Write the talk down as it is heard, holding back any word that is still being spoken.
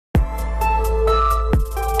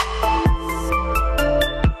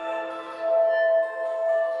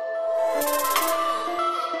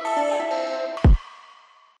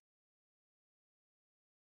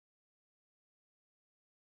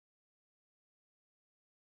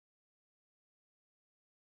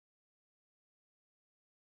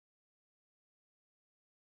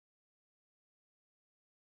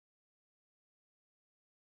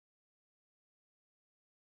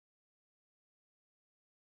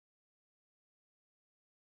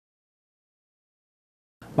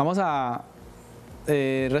Vamos a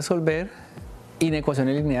resolver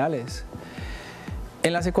inecuaciones lineales.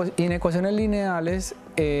 En las inecuaciones lineales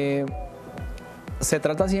se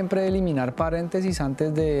trata siempre de eliminar paréntesis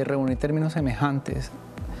antes de reunir términos semejantes.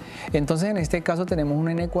 Entonces en este caso tenemos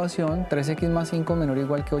una inecuación 3x más 5 menor o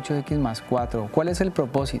igual que 8x más 4. ¿Cuál es el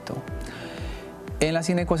propósito? En las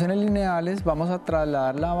inecuaciones lineales vamos a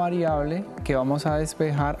trasladar la variable que vamos a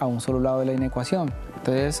despejar a un solo lado de la inecuación.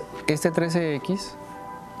 Entonces este 13x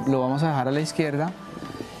lo vamos a dejar a la izquierda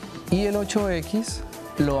y el 8x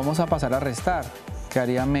lo vamos a pasar a restar,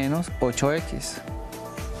 quedaría menos 8x.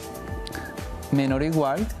 Menor o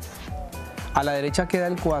igual, a la derecha queda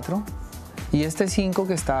el 4 y este 5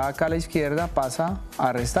 que está acá a la izquierda pasa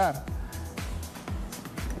a restar.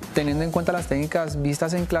 Teniendo en cuenta las técnicas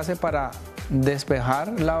vistas en clase para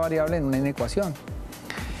despejar la variable en una inecuación.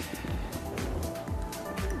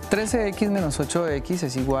 13x menos 8x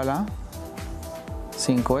es igual a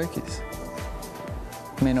 5x.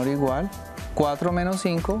 Menor o igual, 4 menos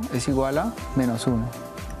 5 es igual a menos 1.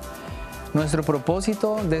 Nuestro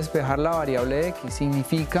propósito, despejar la variable x,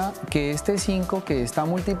 significa que este 5 que está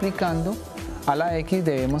multiplicando a la x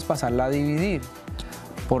debemos pasarla a dividir.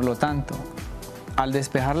 Por lo tanto, al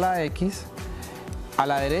despejar la x, a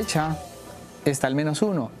la derecha está el menos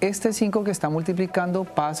 1. Este 5 que está multiplicando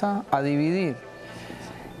pasa a dividir.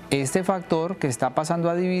 Este factor que está pasando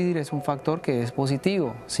a dividir es un factor que es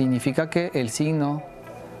positivo. Significa que el signo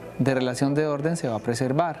de relación de orden se va a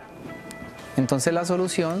preservar. Entonces la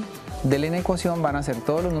solución de la inecuación van a ser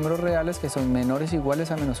todos los números reales que son menores o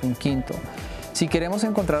iguales a menos un quinto. Si queremos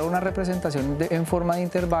encontrar una representación en forma de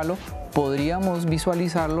intervalo, podríamos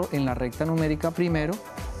visualizarlo en la recta numérica primero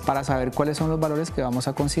para saber cuáles son los valores que vamos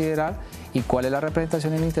a considerar y cuál es la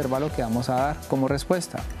representación en intervalo que vamos a dar como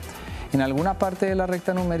respuesta. En alguna parte de la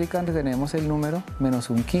recta numérica tenemos el número menos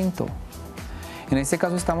un quinto. En este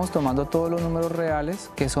caso estamos tomando todos los números reales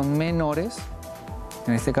que son menores,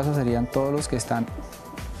 en este caso serían todos los que están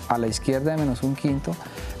a la izquierda de menos un quinto,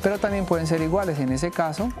 pero también pueden ser iguales. En ese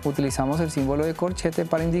caso utilizamos el símbolo de corchete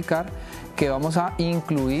para indicar que vamos a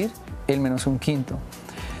incluir el menos un quinto.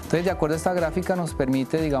 Entonces, de acuerdo a esta gráfica nos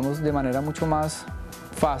permite, digamos, de manera mucho más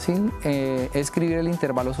fácil escribir el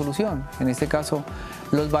intervalo solución. En este caso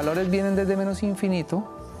los valores vienen desde menos infinito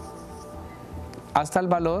hasta el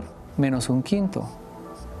valor menos un quinto.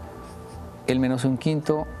 El menos un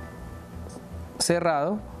quinto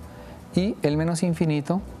cerrado y el menos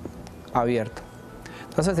infinito abierto.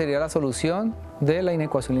 Entonces sería la solución de la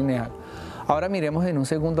inecuación lineal. Ahora miremos en un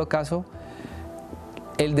segundo caso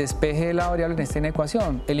el despeje de la variable en esta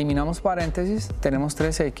inecuación. Eliminamos paréntesis, tenemos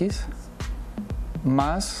 3x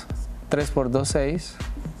más 3 por 2, 6,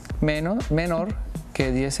 menor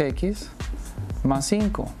que 10x más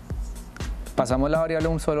 5. Pasamos la variable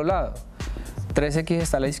a un solo lado. 3x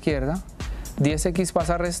está a la izquierda, 10x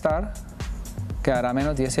pasa a restar, quedará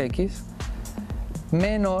menos 10x,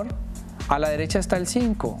 menor, a la derecha está el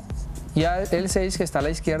 5, y el 6 que está a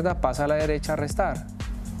la izquierda pasa a la derecha a restar,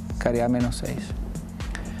 quedaría menos 6.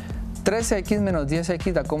 3x menos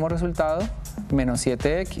 10x da como resultado menos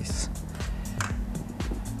 7x.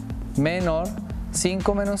 Menor,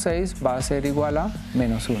 5 menos 6 va a ser igual a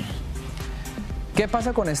menos 1. ¿Qué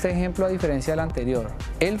pasa con este ejemplo a diferencia del anterior?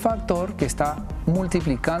 El factor que está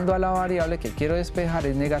multiplicando a la variable que quiero despejar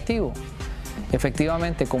es negativo.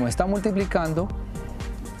 Efectivamente, como está multiplicando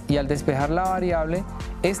y al despejar la variable,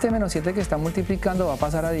 este menos 7 que está multiplicando va a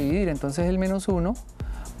pasar a dividir. Entonces el menos 1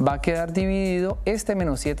 va a quedar dividido este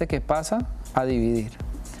menos 7 que pasa a dividir.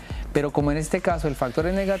 Pero como en este caso el factor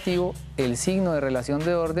es negativo, el signo de relación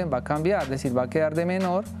de orden va a cambiar, es decir, va a quedar de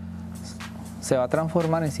menor, se va a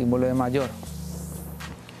transformar en símbolo de mayor.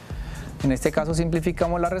 En este caso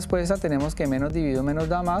simplificamos la respuesta, tenemos que menos dividido menos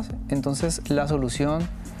da más, entonces la solución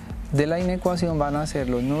de la inecuación van a ser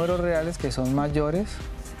los números reales que son mayores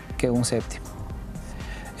que un séptimo.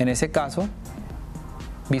 En ese caso,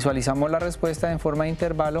 visualizamos la respuesta en forma de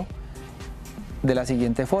intervalo de la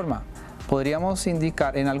siguiente forma. Podríamos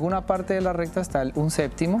indicar en alguna parte de la recta está un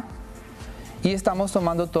séptimo y estamos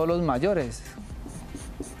tomando todos los mayores.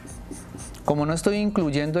 Como no estoy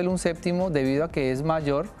incluyendo el un séptimo debido a que es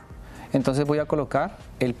mayor, entonces voy a colocar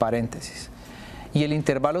el paréntesis. Y el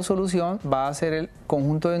intervalo solución va a ser el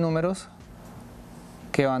conjunto de números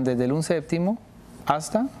que van desde el un séptimo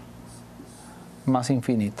hasta más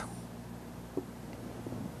infinito.